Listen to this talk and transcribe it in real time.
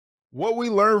What we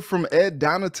learned from Ed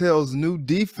Donatel's new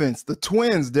defense, the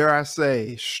Twins, dare I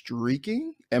say,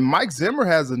 streaking, and Mike Zimmer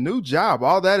has a new job.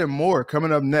 All that and more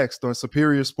coming up next on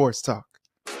Superior Sports Talk.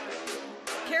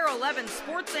 KARE 11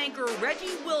 sports anchor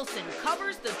Reggie Wilson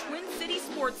covers the Twin City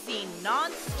sports scene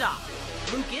non-stop.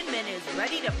 Luke Inman is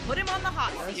ready to put him on the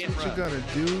hot seat. That's what you're gonna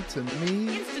do to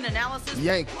me? Instant analysis,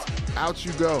 Yanked. Out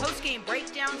you go. post-game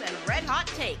breakdowns, and red-hot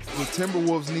takes. The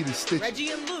Timberwolves need a stitch. Reggie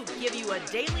and Luke give you a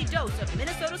daily dose of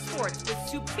Minnesota sports with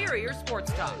superior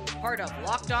sports talk. Part of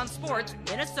Locked On Sports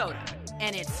Minnesota.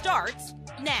 And it starts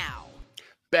now.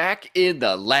 Back in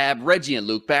the lab, Reggie and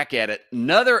Luke back at it.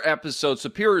 Another episode,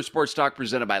 Superior Sports Talk,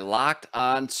 presented by Locked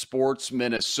On Sports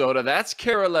Minnesota. That's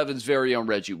KARE 11's very own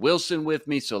Reggie Wilson with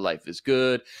me, so life is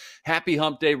good. Happy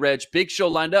hump day, Reg. Big show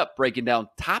lined up, breaking down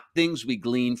top things we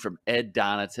gleaned from Ed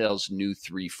Donatel's new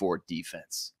 3-4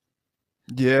 defense.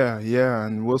 Yeah,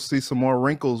 and we'll see some more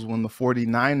wrinkles when the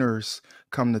 49ers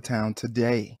come to town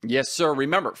today. Yes, sir.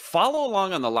 Remember, follow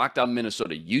along on the Locked On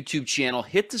Minnesota YouTube channel.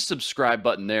 Hit the subscribe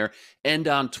button there. And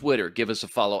on Twitter, give us a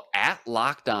follow at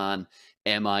Locked On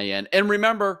MIN. And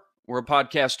remember, we're a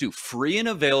podcast too, free and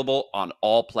available on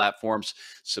all platforms.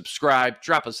 Subscribe,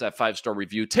 drop us that 5-star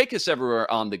review. Take us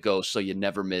everywhere on the go so you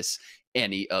never miss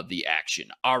any of the action.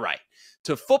 All right.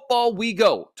 To football we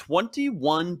go.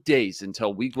 21 days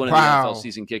until week 1 of the NFL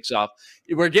season kicks off.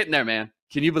 We're getting there, man.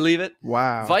 Can you believe it?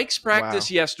 Wow. Vikes practice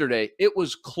yesterday. It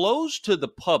was closed to the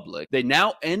public. They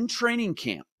now end training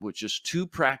camp with just 2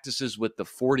 practices with the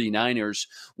 49ers.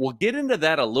 We'll get into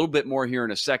that a little bit more here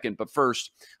in a second. But first,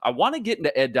 I want to get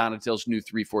into Ed Donatel's new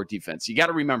 3-4 defense. You got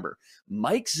to remember,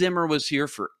 Mike Zimmer was here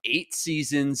for 8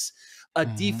 seasons. A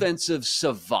defensive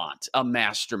savant, a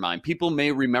mastermind. People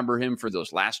may remember him for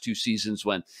those last 2 seasons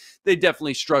when they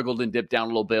definitely struggled and dipped down a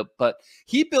little bit, but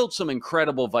he built some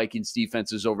incredible Vikings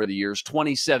defenses over the years.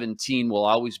 2017 will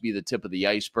always be the tip of the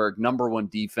iceberg. #1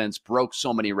 defense, broke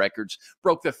so many records,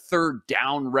 broke the 3rd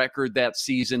down record that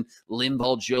season.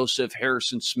 Linval Joseph,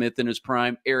 Harrison Smith in his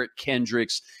prime, Eric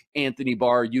Kendricks, Anthony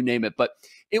Barr, you name it. But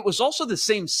it was also the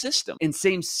same system and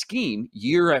same scheme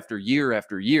year after year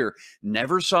after year.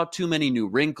 Never saw too many new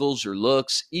wrinkles or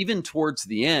looks, even towards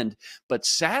the end. But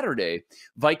Saturday,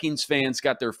 Vikings fans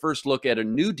got their first look at a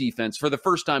new defense for the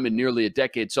first time in nearly a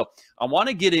decade. So I want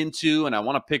to get into, and I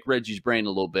want to pick Reggie's brain a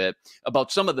little bit about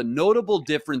some of the notable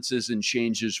differences and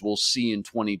changes we'll see in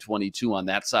 2022 on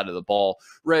that side of the ball.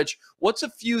 Reg, what's a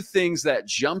few things that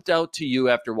jumped out to you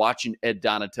after watching Ed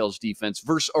Donatel's defense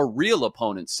versus a real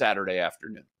opponent Saturday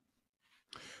afternoon?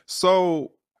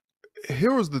 So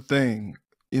here was the thing.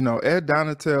 Ed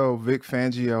Donatel, Vic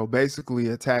Fangio basically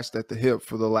attached at the hip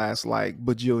for the last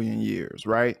bajillion years,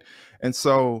 right? And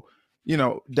so,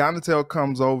 Donatel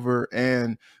comes over,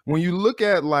 and when you look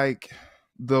at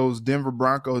those Denver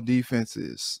Bronco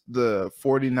defenses, the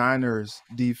 49ers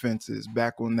defenses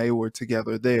back when they were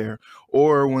together there,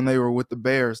 or when they were with the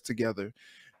Bears together,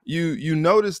 you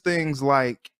notice things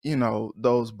like,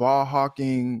 those ball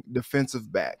hawking defensive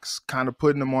backs, kind of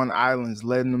putting them on islands,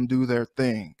 letting them do their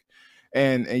thing.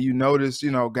 And you notice,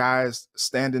 guys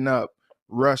standing up,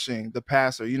 rushing the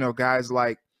passer, guys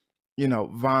like,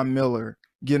 Von Miller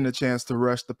getting a chance to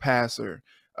rush the passer.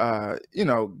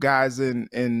 Guys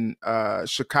in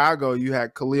Chicago, you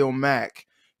had Khalil Mack,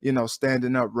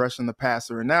 standing up, rushing the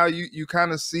passer. And now you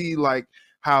kind of see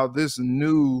how this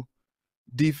new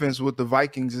defense with the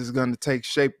Vikings is going to take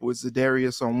shape with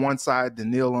Za'Darius on one side,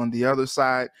 Daniil on the other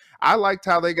side. I liked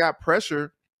how they got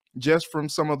pressure just from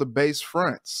some of the base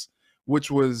fronts,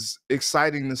 which was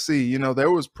exciting to see.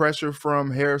 There was pressure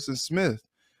from Harrison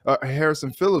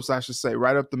Phillips, I should say,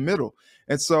 right up the middle.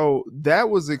 And so that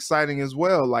was exciting as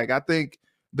well. I think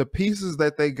the pieces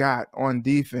that they got on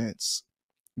defense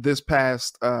this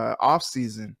past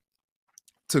offseason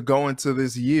to go into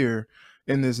this year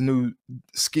in this new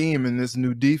scheme, in this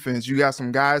new defense, you got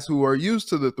some guys who are used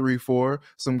to the 3-4,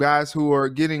 some guys who are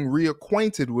getting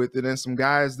reacquainted with it, and some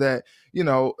guys that,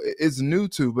 it's new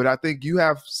to. But I think you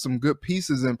have some good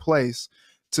pieces in place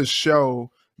to show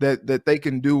that they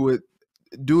can do it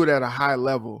at a high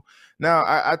level. Now,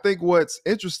 I think what's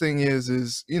interesting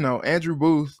is Andrew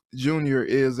Booth Jr.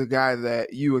 is a guy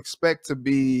that you expect to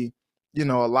be, a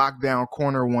lockdown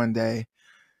corner one day.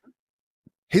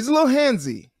 He's a little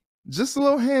handsy. Just a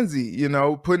little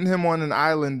handsy, putting him on an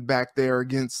island back there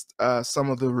against some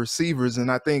of the receivers.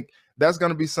 And I think that's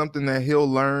going to be something that he'll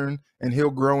learn and he'll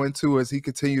grow into as he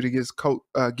continues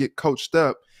to get coached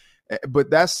up. But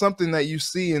that's something that you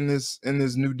see in this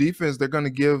new defense. They're going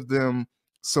to give them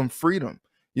some freedom.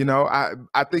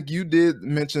 I think you did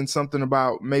mention something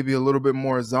about maybe a little bit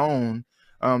more zone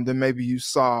than maybe you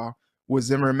saw with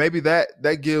Zimmer. Maybe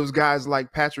that gives guys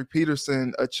like Patrick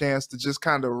Peterson a chance to just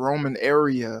kind of roam an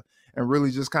area and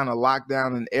really just kind of lock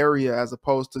down an area as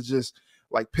opposed to just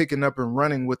like picking up and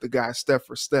running with the guy step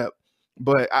for step.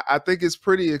 But I think it's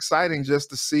pretty exciting just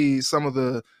to see some of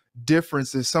the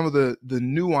differences, some of the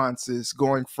nuances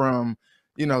going from,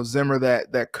 Zimmer,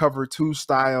 that cover two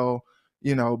style,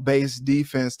 base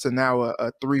defense to now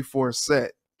a 3-4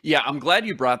 set. Yeah, I'm glad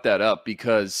you brought that up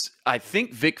because I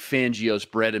think Vic Fangio's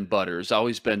bread and butter has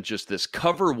always been just this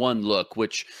cover one look,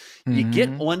 which you get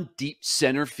one deep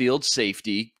center field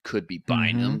safety, could be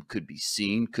Bynum, could be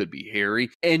Seen, could be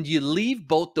Harry, and you leave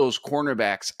both those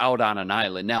cornerbacks out on an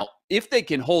island. Now, if they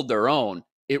can hold their own,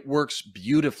 it works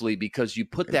beautifully because you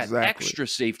put that extra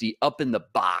safety up in the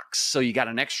box. So you got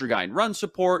an extra guy in run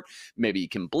support. Maybe you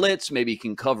can blitz. Maybe you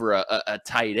can cover a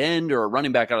tight end or a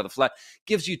running back out of the flat.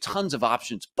 Gives you tons of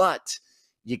options, but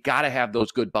you got to have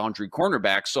those good boundary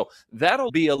cornerbacks. So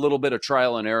that'll be a little bit of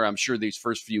trial and error, I'm sure, these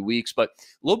first few weeks. But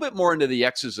a little bit more into the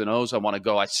X's and O's I want to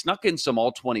go. I snuck in some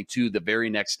all-22 the very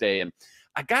next day. And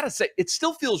I got to say, it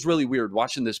still feels really weird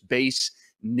watching this base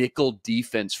nickel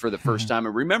defense for the first time.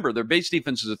 And remember, their base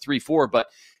defense is a 3-4, but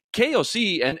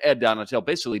KOC and Ed Donatel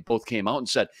basically both came out and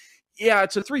said, yeah,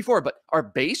 it's a 3-4, but our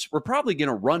base, we're probably going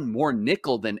to run more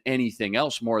nickel than anything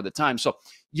else more of the time. So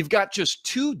you've got just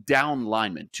two down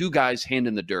linemen, two guys hand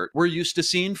in the dirt. We're used to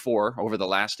seeing four over the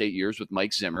last 8 years with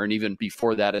Mike Zimmer and even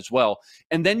before that as well.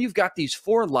 And then you've got these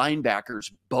four linebackers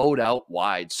bowed out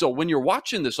wide. So when you're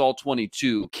watching this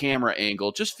all-22 camera angle,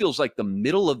 it just feels like the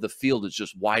middle of the field is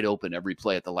just wide open every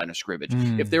play at the line of scrimmage.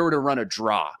 If they were to run a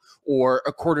draw or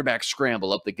a quarterback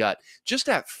scramble up the gut, just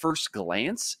at first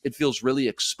glance, it feels really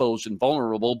exposed and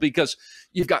vulnerable because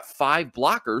you've got five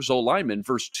blockers, O-linemen,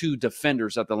 versus two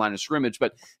defenders at the line of scrimmage.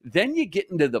 But then you get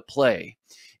into the play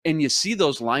and you see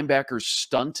those linebackers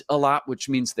stunt a lot, which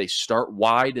means they start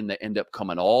wide and they end up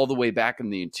coming all the way back in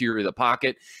the interior of the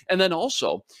pocket. And then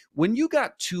also, when you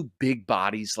got two big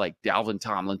bodies like Dalvin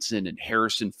Tomlinson and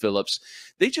Harrison Phillips,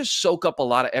 they just soak up a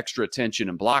lot of extra attention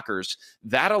and blockers.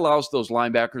 That allows those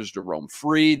linebackers to roam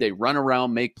free. They run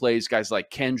around, make plays. Guys like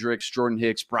Kendricks, Jordan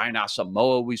Hicks, Brian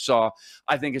Asamoah we saw.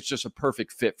 I think it's just a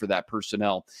perfect fit for that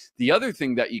personnel. The other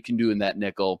thing that you can do in that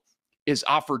nickel is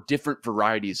offer different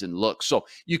varieties and looks. So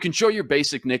you can show your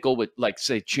basic nickel with, like,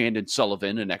 say, Chandon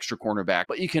Sullivan, an extra cornerback,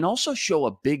 but you can also show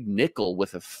a big nickel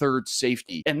with a third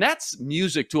safety. And that's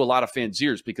music to a lot of fans'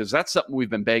 ears because that's something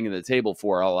we've been banging the table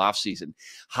for all offseason.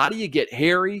 How do you get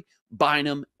Harry,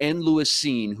 Bynum, and Lewis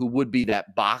Seen, who would be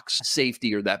that box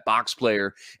safety or that box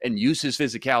player, and use his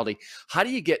physicality? How do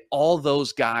you get all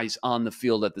those guys on the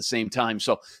field at the same time?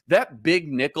 So that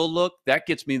big nickel look, that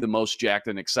gets me the most jacked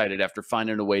and excited after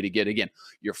finding a way to get, again,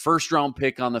 your first round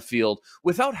pick on the field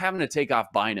without having to take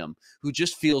off Bynum, who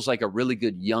just feels like a really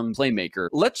good young playmaker.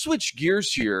 Let's switch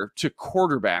gears here to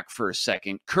quarterback for a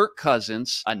second. Kirk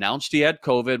Cousins announced he had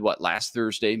COVID, last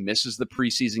Thursday, misses the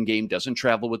preseason game, doesn't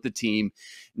travel with the team.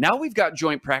 Now we've got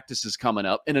joint practices coming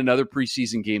up and another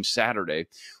preseason game Saturday.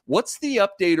 What's the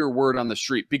update or word on the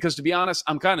street? Because to be honest,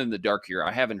 I'm kind of in the dark here.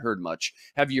 I haven't heard much.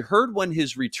 Have you heard when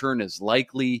his return is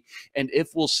likely and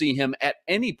if we'll see him at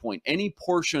any point, any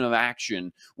portion of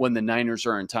action when the Niners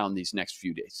are in town these next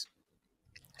few days?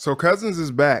 So Cousins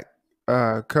is back.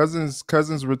 Cousins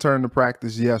returned to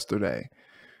practice yesterday.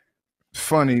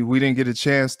 Funny, we didn't get a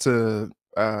chance to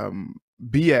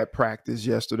be at practice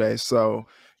yesterday, so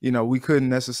we couldn't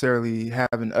necessarily have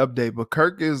an update. But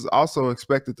Kirk is also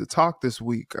expected to talk this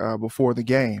week before the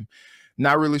game.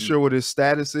 Not really sure what his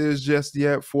status is just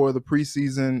yet for the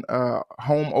preseason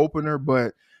home opener,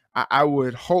 but I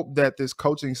would hope that this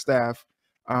coaching staff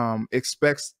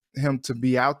expects him to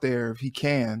be out there if he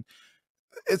can.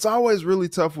 It's always really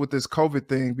tough with this COVID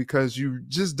thing because you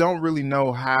just don't really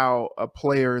know how a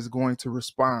player is going to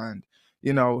respond.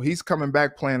 He's coming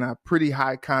back playing a pretty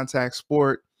high contact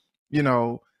sport,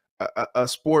 a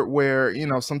sport where,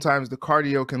 sometimes the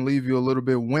cardio can leave you a little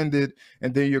bit winded,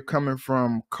 and then you're coming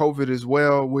from COVID as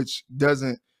well, which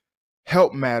doesn't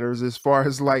help matters as far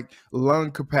as like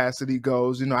lung capacity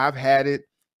goes. I've had it.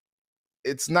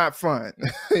 It's not fun.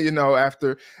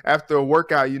 After a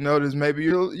workout, you notice maybe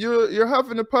you're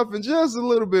huffing and puffing just a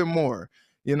little bit more.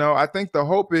 I think the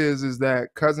hope is that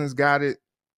Cousins got it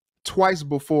twice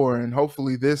before, and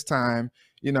hopefully this time,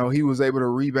 he was able to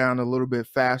rebound a little bit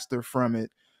faster from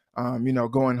it.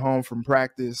 Going home from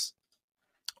practice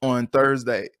on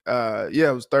Thursday.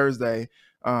 It was Thursday,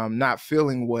 not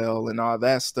feeling well and all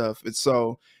that stuff. And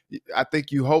so I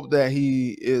think you hope that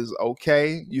he is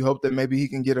okay. You hope that maybe he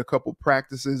can get a couple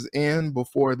practices in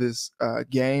before this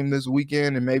game this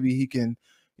weekend, and maybe he can,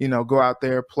 go out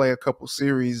there, play a couple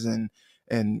series and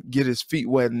and get his feet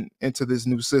wet into this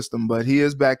new system. But he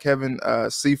is back. Kevin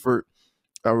Seifert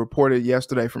reported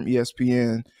yesterday from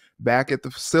ESPN, back at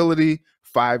the facility,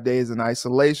 5 days in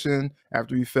isolation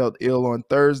after he felt ill on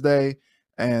Thursday.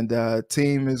 And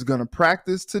team is going to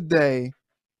practice today.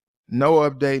 No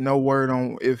update, no word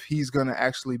on if he's going to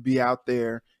actually be out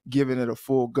there giving it a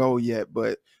full go yet,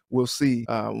 but we'll see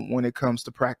when it comes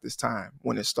to practice time,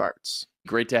 when it starts.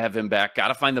 Great to have him back. Got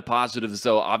to find the positives,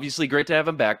 though. Obviously, great to have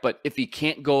him back. But if he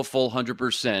can't go full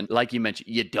 100%, like you mentioned,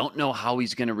 you don't know how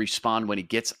he's going to respond when he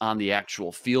gets on the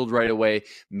actual field right away.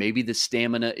 Maybe the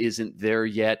stamina isn't there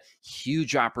yet.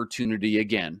 Huge opportunity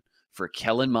again for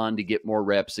Kellen Mond to get more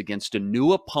reps against a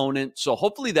new opponent. So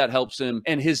hopefully that helps him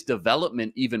and his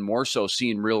development even more so,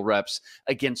 seeing real reps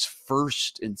against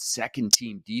first and second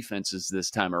team defenses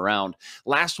this time around.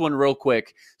 Last one real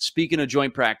quick. Speaking of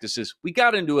joint practices, we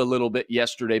got into a little bit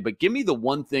yesterday, but give me the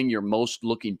one thing you're most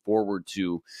looking forward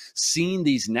to seeing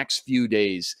these next few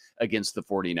days against the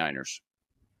 49ers.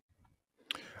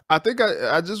 I think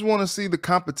I just want to see the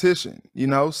competition,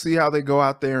 see how they go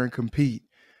out there and compete.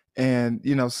 And,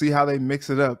 see how they mix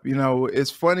it up. It's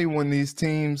funny when these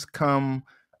teams come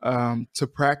to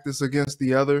practice against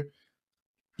the other.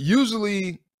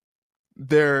 Usually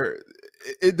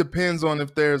it depends on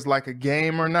if there's like a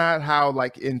game or not, how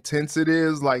like intense it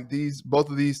is. Like both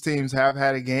of these teams have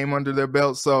had a game under their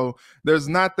belt. So there's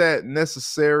not that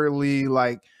necessarily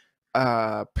like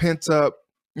pent up,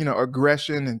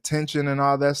 aggression and tension and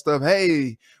all that stuff.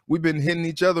 Hey, we've been hitting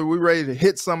each other. We're ready to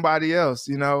hit somebody else,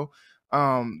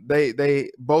 They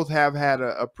both have had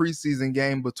a preseason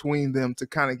game between them to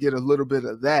kind of get a little bit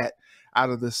of that out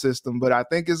of the system. But I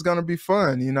think it's going to be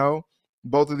fun.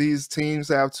 Both of these teams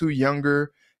have two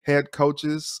younger head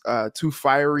coaches, two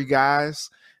fiery guys,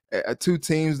 two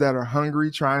teams that are hungry,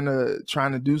 trying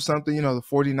to do something. The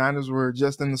 49ers were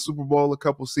just in the Super Bowl a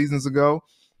couple seasons ago.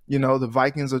 The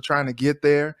Vikings are trying to get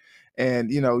there. And,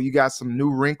 you got some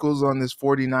new wrinkles on this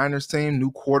 49ers team,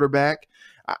 new quarterback.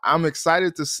 I'm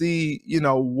excited to see,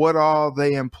 what all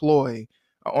they employ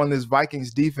on this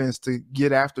Vikings defense to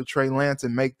get after Trey Lance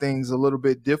and make things a little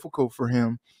bit difficult for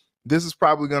him. This is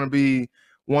probably going to be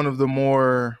one of the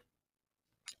more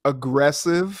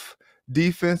aggressive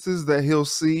defenses that he'll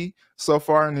see so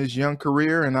far in his young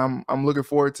career. And I'm looking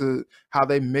forward to how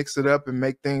they mix it up and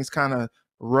make things kind of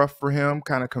rough for him,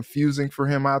 kind of confusing for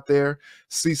him out there.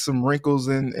 See some wrinkles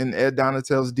in Ed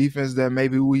Donatell's defense that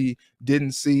maybe we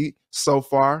didn't see so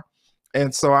far.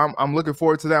 And so I'm looking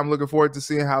forward to that. I'm looking forward to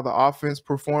seeing how the offense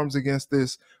performs against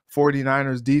this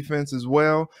 49ers defense as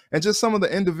well. And just some of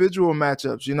the individual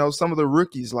matchups, some of the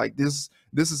rookies like this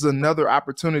is another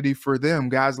opportunity for them,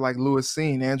 guys like Lewis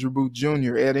Seen, Andrew Booth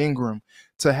Jr., Ed Ingram,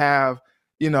 to have,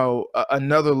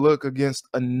 another look against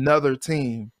another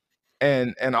team.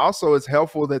 And also it's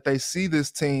helpful that they see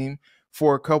this team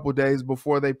for a couple days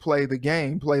before they play the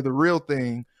game, play the real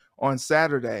thing on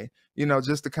Saturday,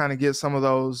 just to kind of get some of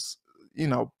those,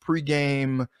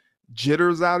 pregame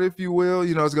jitters out, if you will.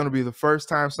 It's going to be the first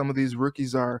time some of these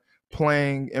rookies are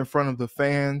playing in front of the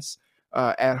fans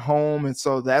at home. And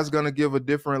so that's going to give a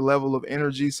different level of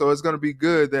energy. So it's going to be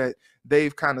good that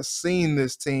they've kind of seen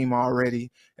this team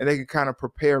already and they can kind of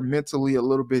prepare mentally a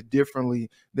little bit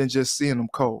differently than just seeing them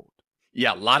cold.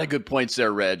 Yeah, a lot of good points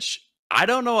there, Reg. I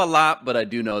don't know a lot, but I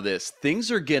do know this. Things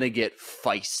are going to get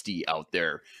feisty out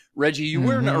there. Reggie, you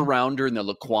weren't around during the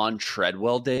Laquan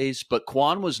Treadwell days, but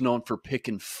Quan was known for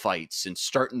picking fights and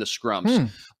starting the scrums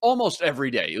almost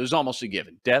every day. It was almost a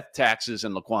given. Death, taxes,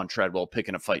 and Laquan Treadwell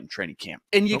picking a fight in training camp.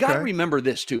 And you got to remember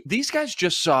this, too. These guys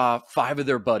just saw 5 of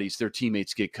their buddies, their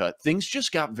teammates, get cut. Things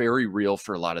just got very real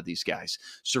for a lot of these guys.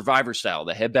 Survivor style.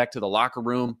 They head back to the locker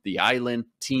room, the island,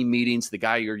 team meetings. The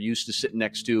guy you're used to sitting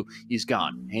next to, he's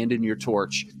gone. Hand in your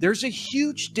torch. There's a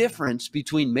huge difference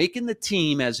between making the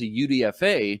team as a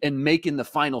UDFA and making the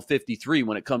final 53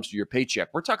 when it comes to your paycheck.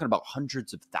 We're talking about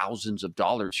hundreds of thousands of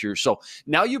dollars here. So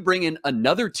now you bring in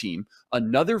another team,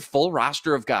 another full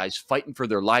roster of guys fighting for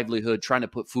their livelihood, trying to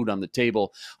put food on the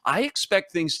table. I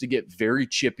expect things to get very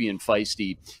chippy and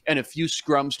feisty and a few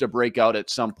scrums to break out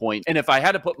at some point. And if I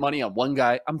had to put money on one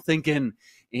guy, I'm thinking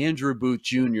Andrew Booth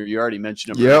Jr., you already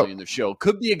mentioned him earlier in the show,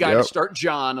 could be a guy to start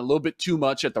John a little bit too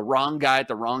much at the wrong guy at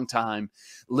the wrong time.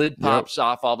 Lid pops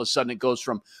off. All of a sudden it goes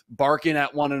from barking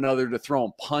at one another to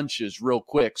throwing punches real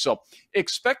quick. So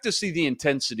expect to see the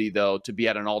intensity, though, to be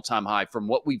at an all-time high from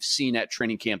what we've seen at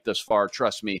training camp thus far.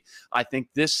 Trust me, I think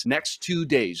this next 2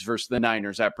 days versus the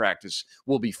Niners at practice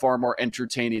will be far more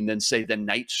entertaining than, say, the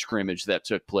night scrimmage that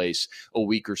took place a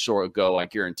week or so ago. I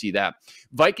guarantee that.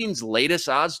 Vikings' latest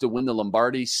odds to win the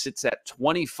Lombardi rivalry sits at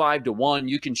 25-1.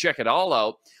 You can check it all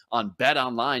out on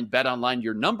BetOnline. BetOnline,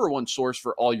 your number one source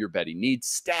for all your betting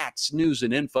needs, stats, news,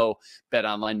 and info.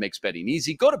 BetOnline makes betting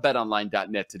easy. Go to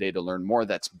betonline.net today to learn more.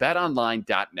 That's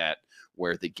betonline.net,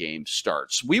 where the game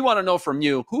starts. We want to know from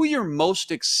you who you're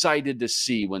most excited to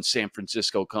see when San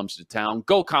Francisco comes to town.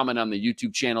 Go comment on the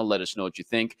YouTube channel. Let us know what you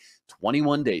think.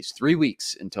 21 days, 3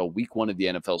 weeks until week 1 of the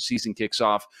NFL season kicks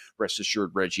off. Rest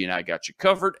assured, Reggie and I got you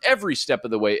covered every step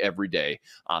of the way, every day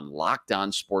on Locked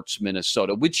On Sports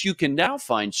Minnesota, which you can now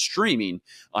find streaming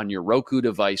on your Roku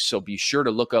device. So be sure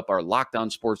to look up our Locked On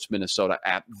Sports Minnesota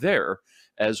app there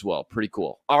as well. Pretty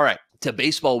cool. All right, to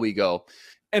baseball we go.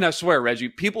 And I swear, Reggie,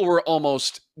 people were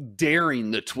almost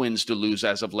daring the Twins to lose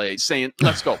as of late, saying,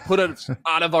 let's go, put us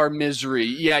out of our misery.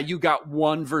 Yeah, you got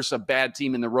one versus a bad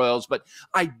team in the Royals, but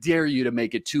I dare you to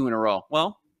make it 2 in a row.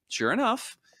 Well, sure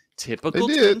enough, typical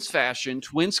Twins fashion,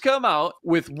 Twins come out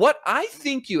with what I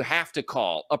think you have to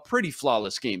call a pretty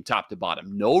flawless game top to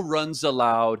bottom. No runs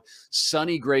allowed.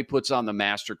 Sonny Gray puts on the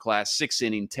masterclass, 6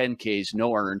 inning, 10 Ks,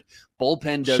 no earned.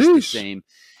 Bullpen does the same.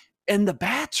 And the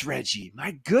bats, Reggie,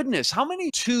 my goodness, how many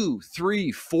 2,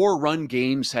 3, 4-run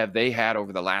games have they had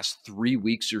over the last 3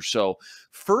 weeks or so?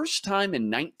 First time in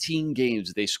 19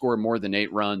 games they score more than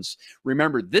 8 runs.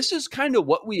 Remember, this is kind of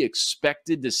what we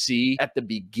expected to see at the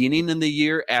beginning of the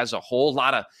year as a whole. A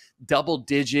lot of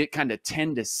double-digit, kind of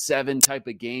 10-7 type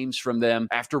of games from them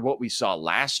after what we saw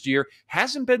last year.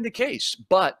 Hasn't been the case,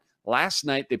 but last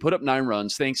night, they put up 9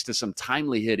 runs thanks to some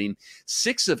timely hitting,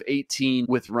 6 of 18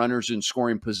 with runners in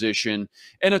scoring position,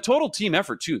 and a total team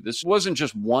effort, too. This wasn't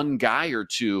just one guy or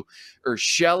two.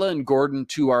 Urshela and Gordon,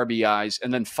 2 RBIs,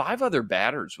 and then 5 other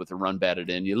batters with a run batted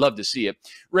in. You love to see it.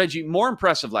 Reggie, more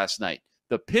impressive last night,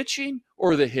 the pitching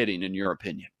or the hitting, in your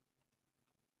opinion?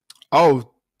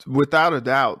 Oh, without a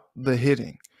doubt, the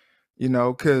hitting,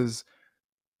 because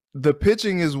the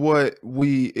pitching is what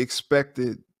we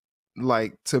expected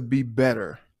to be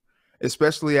better,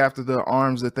 especially after the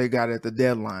arms that they got at the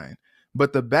deadline.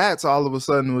 But the bats all of a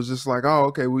sudden was just like, oh,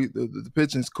 okay, the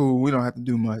pitching's cool. We don't have to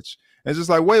do much. And it's just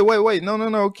like, wait,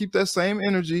 no, keep that same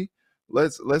energy.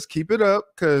 Let's keep it up,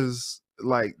 because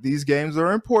these games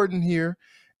are important here.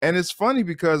 And it's funny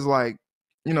because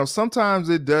sometimes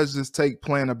it does just take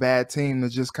playing a bad team to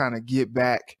just kind of get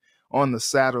back on the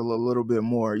saddle a little bit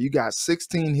more. You got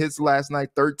 16 hits last night,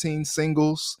 13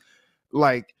 singles.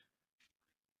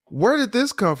 Where did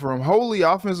this come from? Holy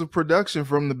offensive production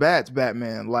from the bats,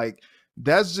 Batman.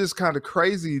 That's just kind of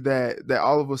crazy that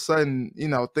all of a sudden,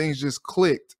 things just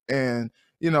clicked. And,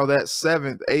 that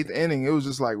 7th, 8th inning, it was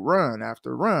just like run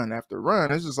after run after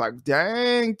run. It's just like,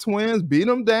 dang, Twins, beat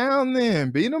them down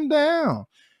then. Beat them down.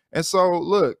 And so,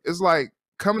 look, it's like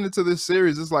coming into this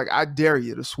series, it's like, I dare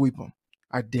you to sweep them.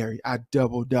 I dare you. I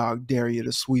double dog dare you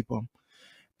to sweep them.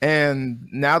 And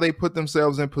now they put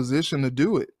themselves in position to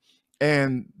do it.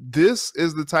 And this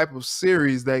is the type of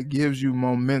series that gives you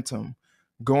momentum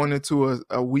going into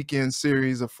a weekend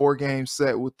series, a 4-game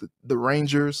set with the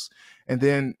Rangers, and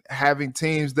then having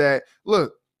teams that,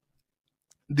 look,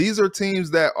 these are teams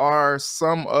that are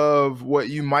some of what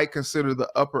you might consider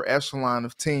the upper echelon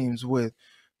of teams, with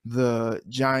the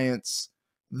Giants,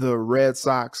 the Red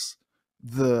Sox,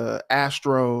 the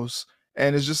Astros.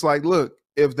 And it's just like, look,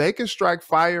 if they can strike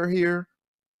fire here,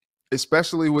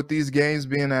 especially with these games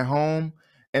being at home,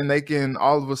 and they can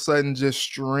all of a sudden just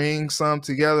string some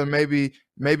together, maybe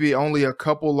only a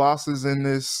couple losses in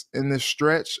this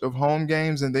stretch of home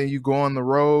games, and then you go on the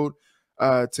road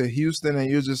to Houston and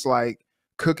you're just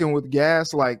cooking with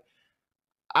gas. I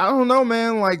don't know,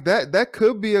 man. That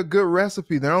could be a good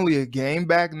recipe. They're only a game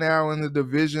back now in the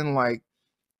division.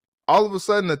 All of a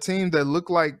sudden, a team that looked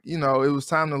like, it was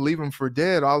time to leave them for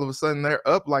dead, all of a sudden they're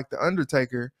up like the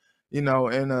Undertaker, in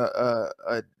a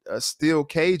steel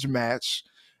cage match,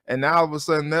 and now all of a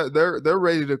sudden they're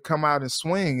ready to come out and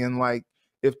swing. And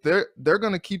if they're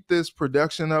going to keep this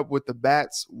production up with the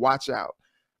bats, watch out.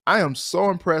 I am so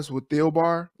impressed with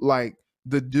Thielbar.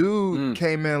 The dude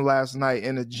came in last night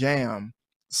in a jam.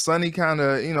 Sonny kind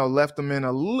of left him in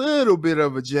a little bit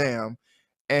of a jam,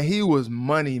 and he was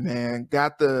money, man.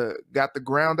 Got the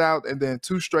ground out, and then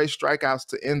 2 straight strikeouts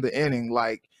to end the inning.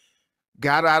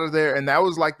 Got out of there, and that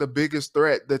was the biggest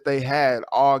threat that they had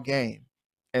all game,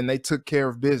 and they took care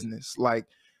of business.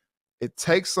 It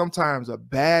takes sometimes a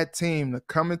bad team to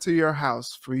come into your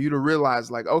house for you to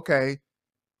realize, okay,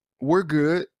 we're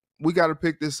good. We got to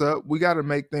pick this up. We got to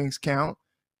make things count.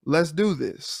 Let's do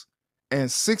this.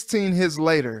 And 16 hits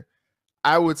later,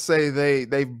 I would say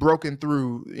they've broken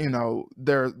through,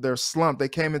 their slump. They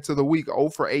came into the week 0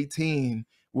 for 18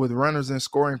 with runners in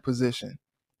scoring position.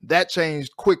 That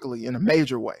changed quickly in a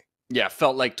major way. Yeah,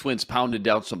 felt like Twins pounded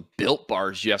down some Built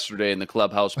Bars yesterday in the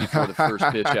clubhouse before the first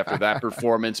pitch after that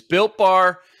performance. Built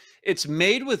Bar, it's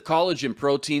made with collagen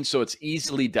protein, so it's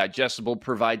easily digestible,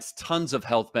 provides tons of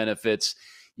health benefits.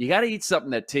 You got to eat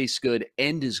something that tastes good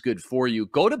and is good for you.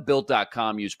 Go to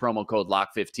Built.com, use promo code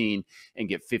LOCK15 and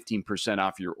get 15%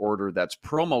 off your order. That's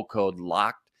promo code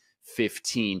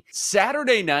LOCK15.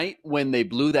 Saturday night, when they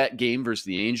blew that game versus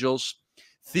the Angels,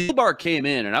 Thielbar came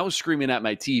in, and I was screaming at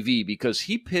my TV because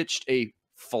he pitched a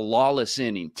flawless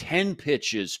inning, 10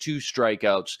 pitches, 2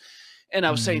 strikeouts. And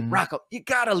I was saying, Rocco, you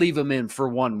got to leave him in for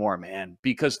one more, man,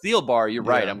 because Thielbar, you're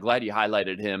right. I'm glad you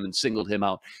highlighted him and singled him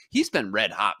out. He's been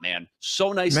red hot, man.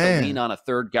 So nice to lean on a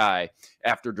third guy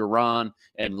after Duran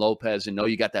and Lopez and know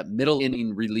you got that middle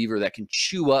inning reliever that can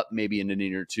chew up maybe an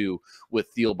inning or two with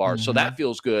Thielbar. So that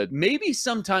feels good. Maybe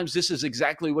sometimes this is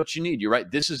exactly what you need. You're right.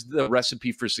 This is the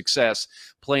recipe for success,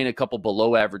 playing a couple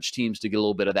below average teams to get a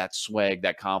little bit of that swag,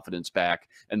 that confidence back,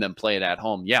 and then play it at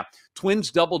home. Yeah.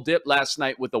 Twins double dip last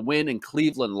night with a win, and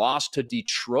Cleveland lost to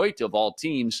Detroit of all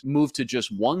teams, moved to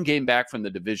just one game back from the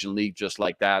division league just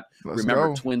like that.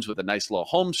 Remember, Twins with a nice little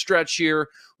home stretch here.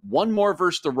 One more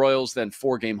versus the Royals, then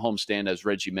 4-game homestand, as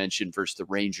Reggie mentioned, versus the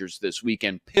Rangers this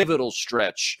weekend. Pivotal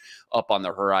stretch up on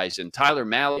the horizon. Tyler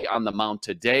Mahle on the mound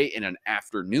today in an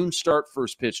afternoon start.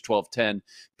 First pitch 12:10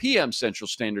 p.m. Central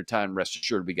Standard Time. Rest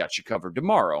assured we got you covered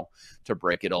tomorrow to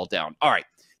break it all down. All right.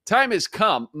 Time has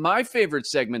come. My favorite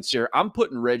segments here. I'm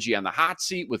putting Reggie on the hot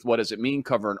seat with What Does It Mean,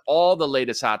 covering all the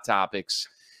latest hot topics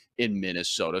in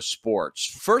Minnesota sports.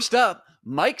 First up,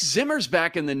 Mike Zimmer's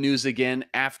back in the news again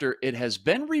after it has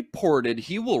been reported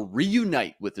he will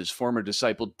reunite with his former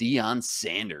disciple Deion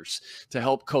Sanders to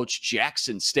help coach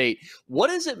Jackson State. What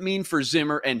does it mean for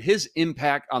Zimmer and his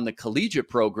impact on the collegiate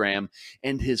program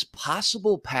and his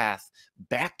possible path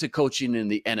back to coaching in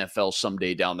the NFL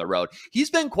someday down the road?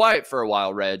 He's been quiet for a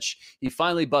while, Reg. He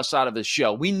finally busts out of his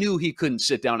shell. We knew he couldn't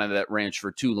sit down on that ranch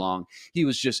for too long. He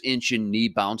was just inching, knee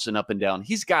bouncing up and down.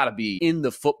 He's got to be in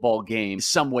the football game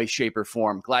some way, shape, or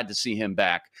form. Glad to see him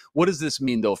back. What does this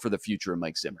mean, though, for the future of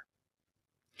Mike Zimmer?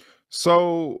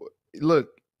 So, look,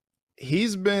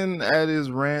 he's been at his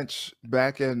ranch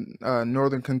back in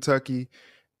northern Kentucky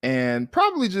and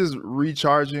probably just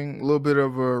recharging, a little bit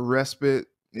of a respite.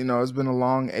 You know, it's been a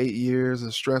long 8 years,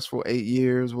 a stressful 8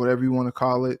 years, whatever you want to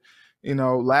call it. You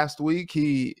know, last week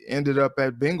he ended up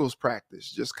at Bengals practice,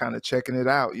 just kind of checking it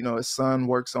out. You know, his son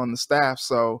works on the staff,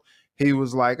 so he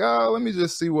was like, oh, let me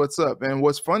just see what's up. And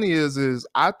what's funny is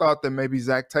I thought that maybe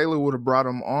Zach Taylor would have brought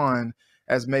him on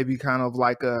as maybe kind of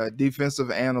like a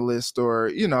defensive analyst or,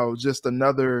 you know, just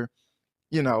another,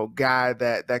 you know, guy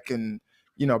that can,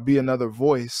 you know, be another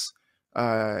voice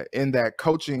in that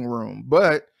coaching room.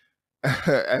 But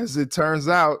as it turns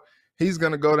out, he's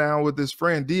going to go down with his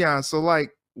friend Deion. So,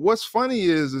 like, what's funny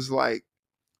is like,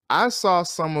 I saw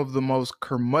some of the most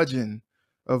curmudgeon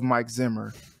of Mike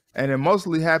Zimmer, and it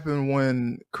mostly happened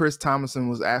when Chris Thomason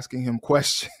was asking him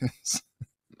questions.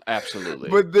 Absolutely.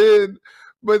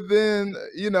 But then,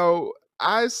 you know,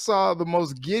 I saw the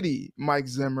most giddy Mike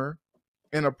Zimmer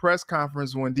in a press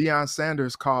conference when Deion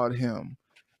Sanders called him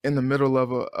in the middle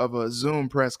of a Zoom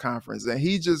press conference. And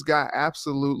he just got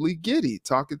absolutely giddy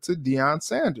talking to Deion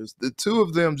Sanders. The two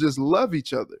of them just love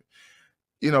each other.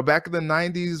 You know, back in the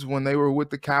 90s when they were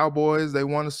with the Cowboys, they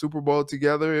won a Super Bowl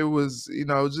together. It was, you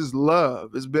know, just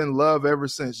love. It's been love ever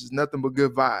since. Just nothing but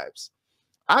good vibes.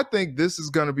 I think this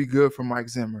is going to be good for Mike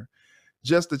Zimmer.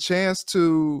 Just a chance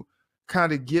to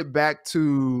kind of get back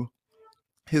to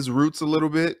his roots a little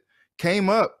bit. Came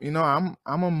up, you know, I'm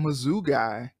a Mizzou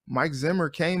guy. Mike Zimmer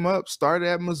came up, started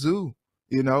at Mizzou,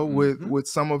 you know, with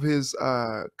some of his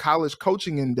college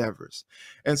coaching endeavors.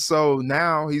 And so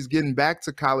now he's getting back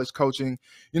to college coaching.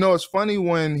 You know, it's funny,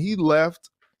 when he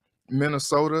left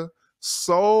Minnesota,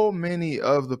 so many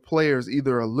of the players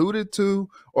either alluded to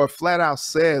or flat out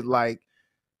said, like,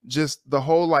 just the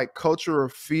whole like culture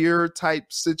of fear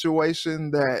type situation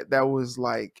that was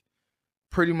like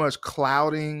pretty much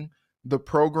clouding the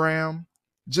program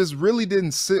just really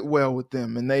didn't sit well with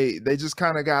them, and they just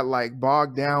kind of got like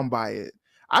bogged down by it.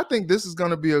 I think this is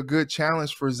going to be a good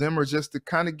challenge for Zimmer just to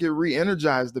kind of get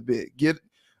re-energized a bit, get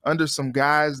under some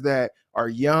guys that are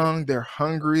young, they're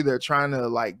hungry, they're trying to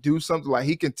like do something, like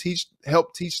he can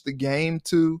help teach the game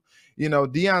to. You know,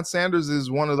 Deion Sanders is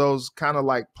one of those kind of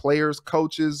like players,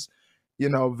 coaches, you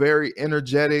know, very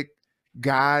energetic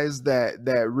guys that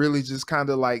really just kind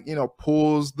of like, you know,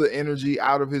 pulls the energy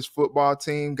out of his football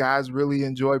team. Guys really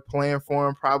enjoy playing for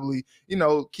him, probably, you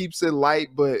know, keeps it light,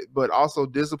 but also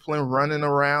disciplined, running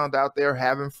around out there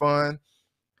having fun.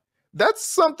 That's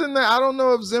something that I don't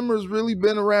know if Zimmer's really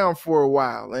been around for a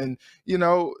while. And,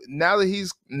 now that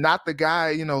he's not the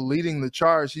guy, leading the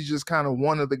charge, he's just kind of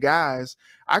one of the guys.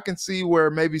 I can see where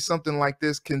maybe something like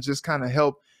this can just kind of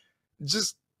help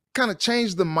just kind of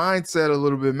change the mindset a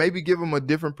little bit, maybe give him a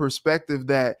different perspective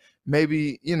that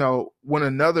maybe, when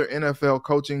another NFL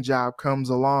coaching job comes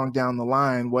along down the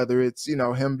line, whether it's,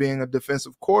 him being a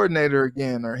defensive coordinator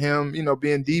again, or him,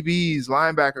 being DBs,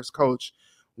 linebackers coach,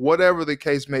 whatever the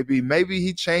case may be, maybe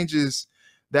he changes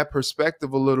that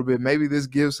perspective a little bit. Maybe this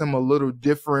gives him a little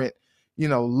different,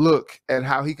 look at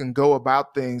how he can go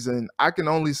about things. And I can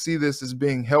only see this as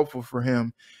being helpful for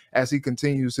him as he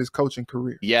continues his coaching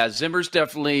career. Yeah, Zimmer's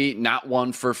definitely not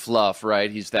one for fluff, right?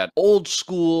 He's that old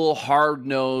school,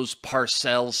 hard-nosed,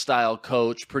 Parcells-style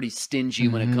coach, pretty stingy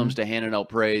when it comes to handing out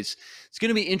praise. It's going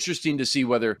to be interesting to see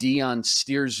whether Deion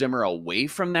steers Zimmer away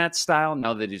from that style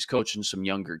now that he's coaching some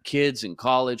younger kids in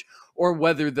college, or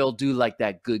whether they'll do like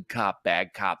that good cop,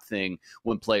 bad cop thing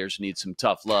when players need some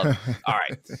tough love. All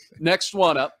right, next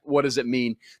one up. What does it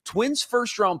mean? Twins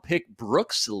first-round pick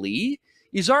Brooks Lee.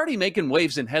 He's already making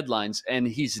waves in headlines, and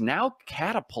he's now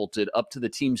catapulted up to the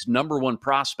team's #1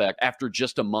 prospect after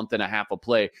just a month and a half of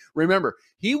play. Remember,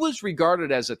 he was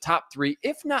regarded as a top 3,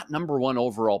 if not #1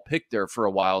 overall pick there for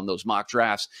a while in those mock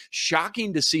drafts.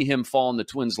 Shocking to see him fall in the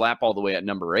Twins' lap all the way at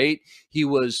 #8. He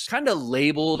was kind of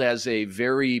labeled as a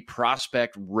very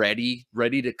prospect ready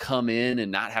to come in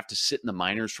and not have to sit in the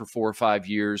minors for 4 or 5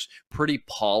 years. Pretty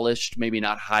polished, maybe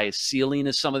not high ceiling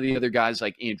as some of the other guys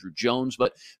like Andrew Jones,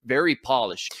 but very polished.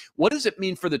 What does it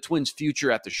mean for the Twins'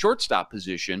 future at the shortstop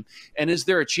position? And is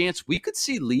there a chance we could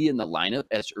see Lee in the lineup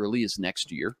as early as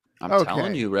next year? I'm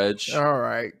telling you, Reg. All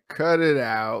right. Cut it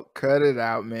out. Cut it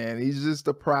out, man. He's just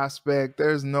a prospect.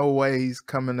 There's no way he's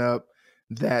coming up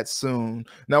that soon.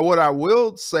 Now, what I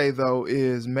will say, though,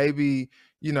 is maybe,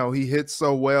 he hits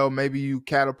so well, maybe you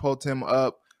catapult him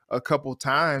up a couple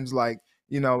times. Like,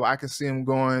 I can see him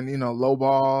going, low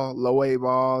ball, low A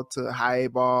ball to high A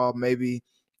ball, maybe,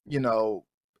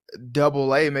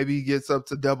 double A, maybe he gets up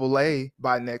to double A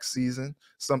by next season,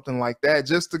 something like that,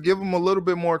 just to give him a little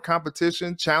bit more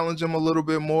competition, challenge him a little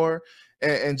bit more,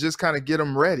 and just kind of get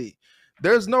him ready.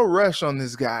 There's no rush on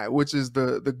this guy, which is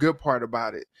the good part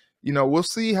about it. We'll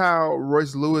see how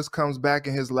Royce Lewis comes back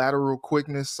in his lateral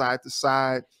quickness side to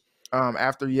side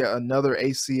after yet another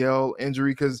ACL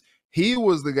injury, because he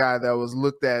was the guy that was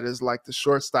looked at as like the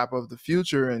shortstop of the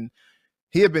future, and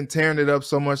he had been tearing it up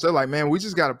so much. They're like, man, we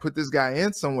just got to put this guy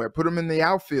in somewhere, put him in the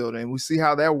outfield, and we see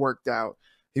how that worked out.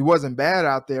 He wasn't bad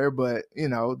out there, but,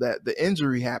 that the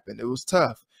injury happened. It was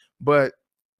tough. But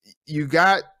you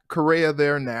got Correa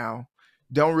there now.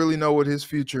 Don't really know what his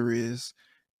future is.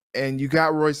 And you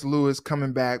got Royce Lewis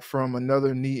coming back from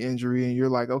another knee injury, and you're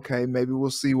like, okay, maybe we'll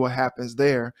see what happens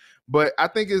there. But I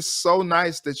think it's so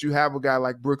nice that you have a guy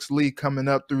like Brooks Lee coming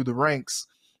up through the ranks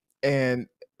and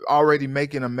already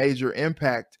making a major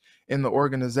impact in the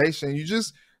organization. You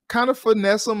just kind of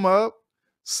finesse him up,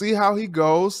 see how he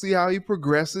goes, see how he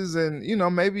progresses, and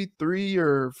maybe 3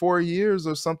 or 4 years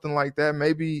or something like that,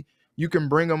 maybe you can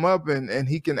bring him up and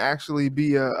he can actually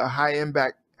be a high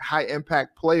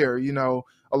impact player,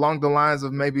 along the lines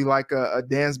of maybe like a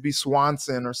Dansby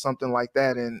Swanson or something like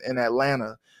that in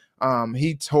Atlanta.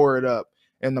 He tore it up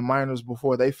in the minors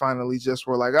before they finally just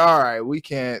were like, all right, we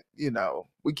can't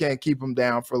keep him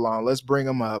down for long. Let's bring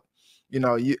him up.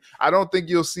 I don't think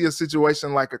you'll see a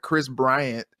situation like a Chris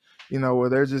Bryant, where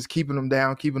they're just keeping him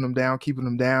down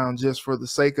just for the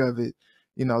sake of it,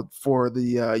 for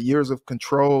the years of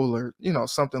control or,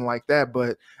 something like that.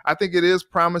 But I think it is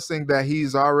promising that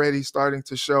he's already starting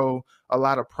to show a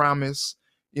lot of promise,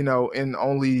 in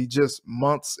only just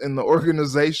months in the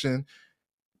organization.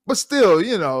 But still,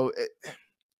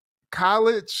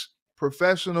 college,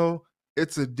 professional,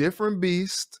 it's a different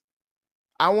beast.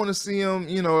 I want to see him,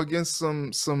 against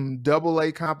some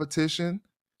double-A competition.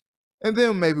 And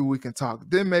then maybe we can talk.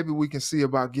 Then maybe we can see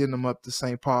about getting him up to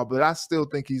St. Paul. But I still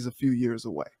think he's a few years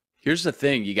away. Here's the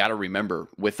thing you got to remember.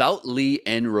 Without Lee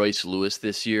and Royce Lewis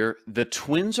this year, the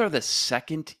Twins are the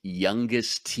second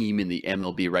youngest team in the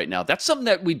MLB right now. That's something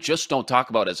that we just don't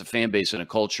talk about as a fan base and a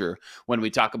culture when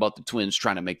we talk about the Twins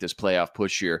trying to make this playoff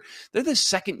push here. They're the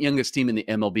second youngest team in the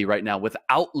MLB right now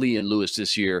without Lee and Lewis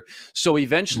this year. So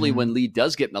eventually when Lee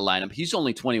does get in the lineup, he's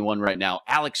only 21 right now.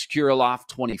 Alex Kirilloff,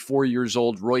 24 years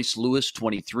old. Royce Lewis,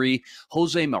 23.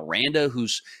 Jose Miranda,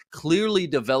 who's clearly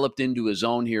developed into his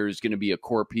own here, is going to be a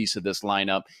core piece of this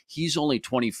lineup. He's only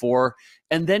 24.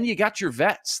 And then you got your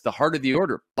vets, the heart of the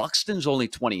order. Buxton's only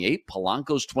 28,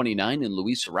 Polanco's 29, and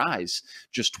Luis Ariz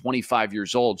just 25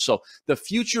 years old. So the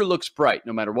future looks bright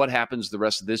no matter what happens the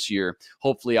rest of this year.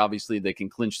 Hopefully, obviously, they can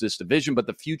clinch this division, but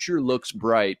the future looks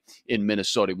bright in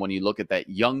Minnesota when you look at that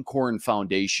young core and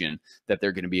foundation that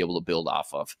they're going to be able to build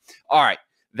off of. All right.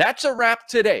 That's a wrap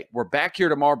today. We're back here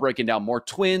tomorrow breaking down more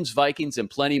Twins, Vikings, and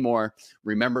plenty more.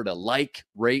 Remember to like,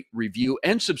 rate, review,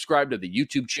 and subscribe to the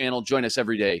YouTube channel. Join us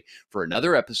every day for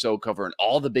another episode covering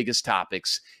all the biggest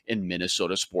topics in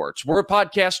Minnesota sports. We're a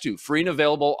podcast too, free and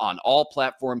available on all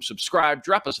platforms. Subscribe,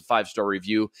 drop us a 5-star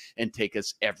review, and take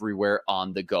us everywhere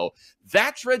on the go.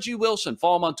 That's Reggie Wilson.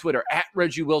 Follow him on Twitter at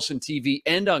Reggie Wilson TV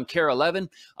and on KARE11.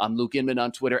 I'm Luke Inman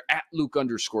on Twitter at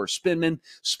Luke_Spinman.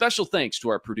 Special thanks to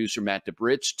our producer, Matt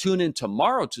DeBridge. Tune in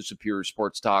tomorrow to Superior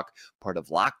Sports Talk, part of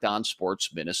Locked On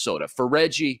Sports Minnesota. For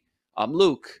Reggie, I'm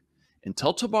Luke.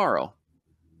 Until tomorrow,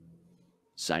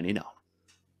 signing out.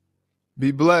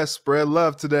 Be blessed. Spread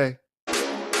love today.